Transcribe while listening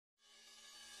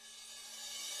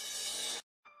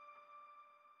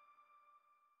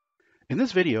In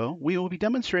this video, we will be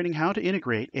demonstrating how to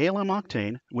integrate ALM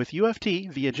Octane with UFT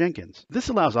via Jenkins. This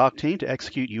allows Octane to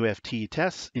execute UFT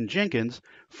tests in Jenkins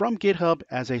from GitHub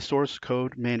as a source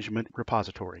code management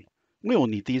repository. We will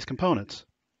need these components.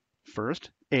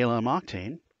 First, ALM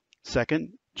Octane.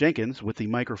 Second, Jenkins with the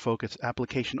Micro Focus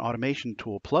Application Automation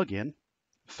Tool plugin.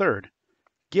 Third,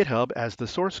 GitHub as the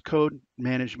source code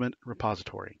management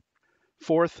repository.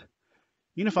 Fourth,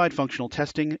 Unified Functional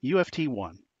Testing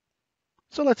UFT1.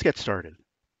 So let's get started.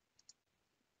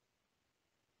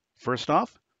 First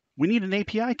off, we need an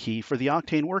API key for the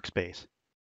Octane workspace.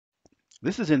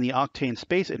 This is in the Octane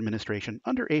Space Administration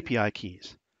under API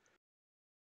keys.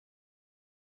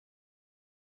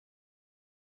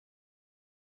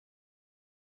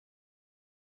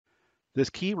 This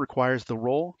key requires the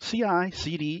role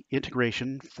CI/CD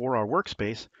integration for our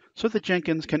workspace so that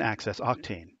Jenkins can access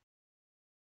Octane.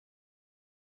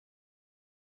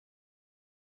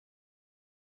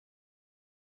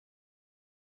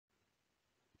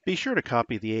 Be sure to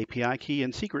copy the API key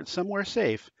and secret somewhere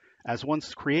safe, as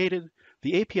once created,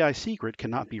 the API secret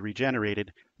cannot be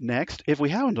regenerated. Next, if we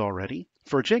haven't already,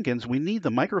 for Jenkins we need the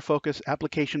Micro Focus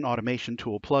Application Automation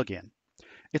Tool plugin.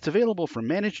 It's available from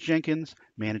Manage Jenkins,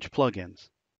 Manage Plugins.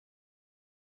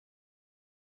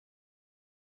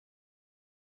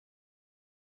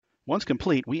 Once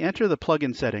complete, we enter the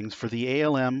plugin settings for the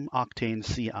ALM Octane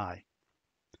CI.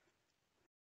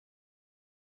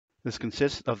 This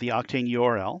consists of the Octane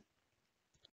URL,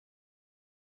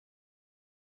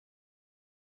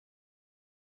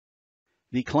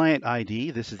 the client ID.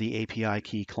 This is the API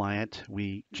key client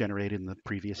we generated in the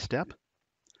previous step.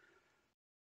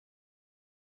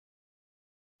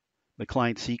 The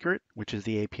client secret, which is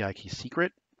the API key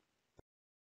secret.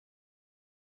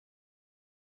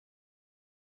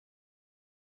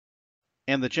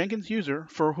 And the Jenkins user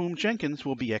for whom Jenkins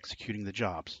will be executing the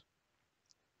jobs.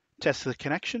 Test the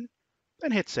connection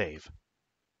and hit save.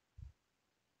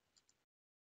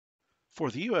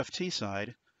 For the UFT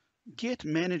side, Git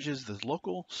manages the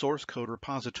local source code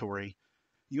repository.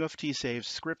 UFT saves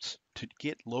scripts to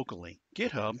Git locally.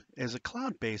 GitHub is a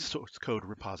cloud-based source code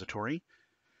repository.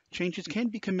 Changes can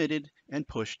be committed and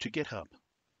pushed to GitHub.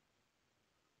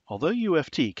 Although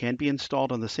UFT can be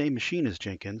installed on the same machine as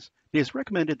Jenkins, it is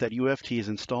recommended that UFT is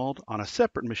installed on a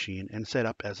separate machine and set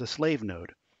up as a slave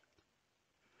node.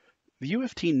 The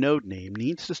UFT node name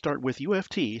needs to start with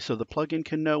UFT so the plugin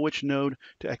can know which node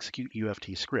to execute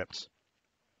UFT scripts.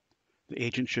 The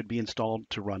agent should be installed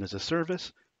to run as a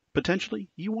service. Potentially,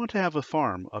 you want to have a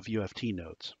farm of UFT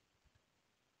nodes.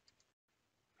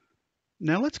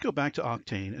 Now let's go back to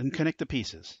Octane and connect the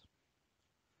pieces.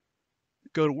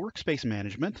 Go to Workspace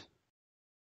Management.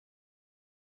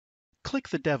 Click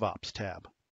the DevOps tab.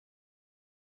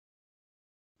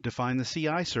 Define the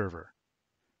CI server.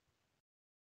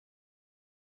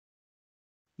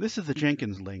 This is the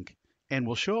Jenkins link and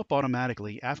will show up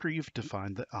automatically after you've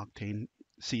defined the Octane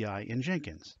CI in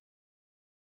Jenkins.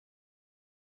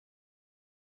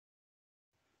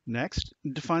 Next,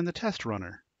 define the test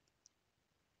runner.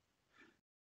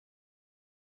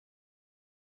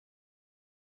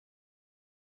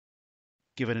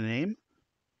 Give it a name.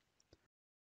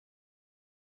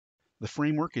 The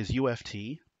framework is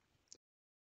UFT.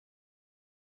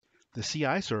 The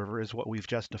CI server is what we've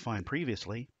just defined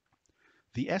previously.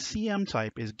 The SCM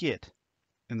type is Git,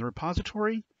 and the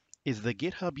repository is the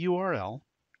GitHub URL.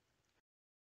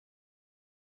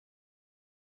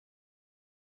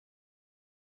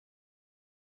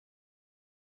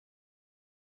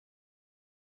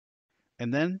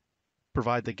 And then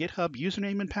provide the GitHub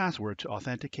username and password to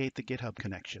authenticate the GitHub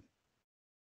connection.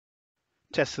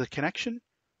 Test the connection,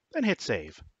 then hit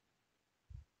save.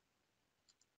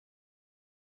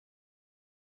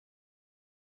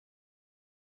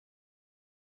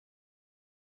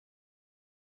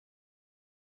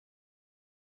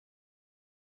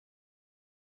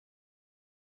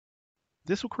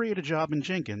 This will create a job in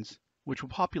Jenkins, which will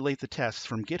populate the tests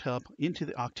from GitHub into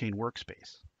the Octane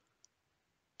workspace.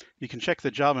 You can check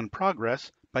the job in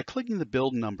progress by clicking the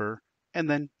build number and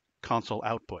then console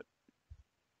output.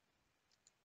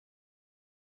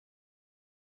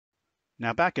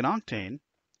 Now back in Octane,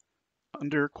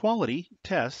 under Quality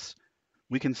Tests,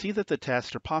 we can see that the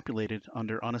tests are populated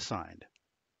under Unassigned.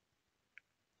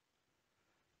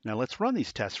 Now let's run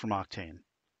these tests from Octane.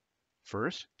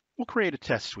 First, we'll create a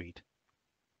test suite.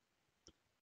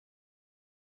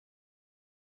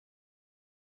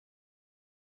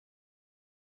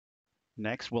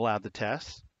 Next, we'll add the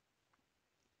tests.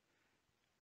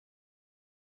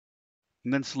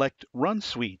 And then select Run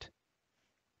Suite.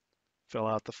 Fill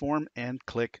out the form and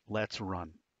click Let's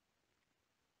Run.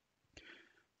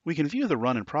 We can view the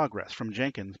run in progress from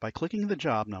Jenkins by clicking the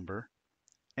job number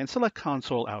and select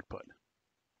Console Output.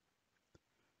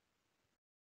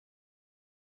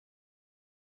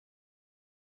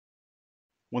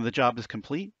 When the job is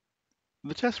complete,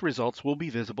 the test results will be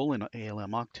visible in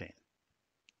ALM Octane.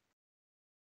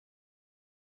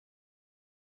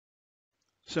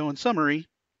 So in summary,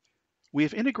 we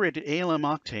have integrated ALM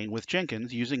Octane with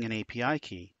Jenkins using an API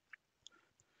key.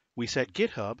 We set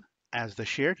GitHub as the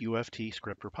shared UFT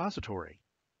script repository.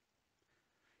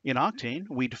 In Octane,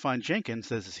 we define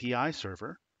Jenkins as the CI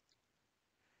server,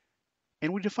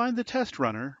 and we define the test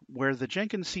runner where the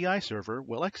Jenkins CI server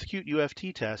will execute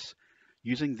UFT tests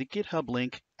using the GitHub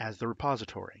link as the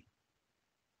repository.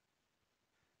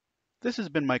 This has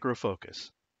been Micro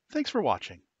Focus. Thanks for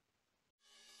watching.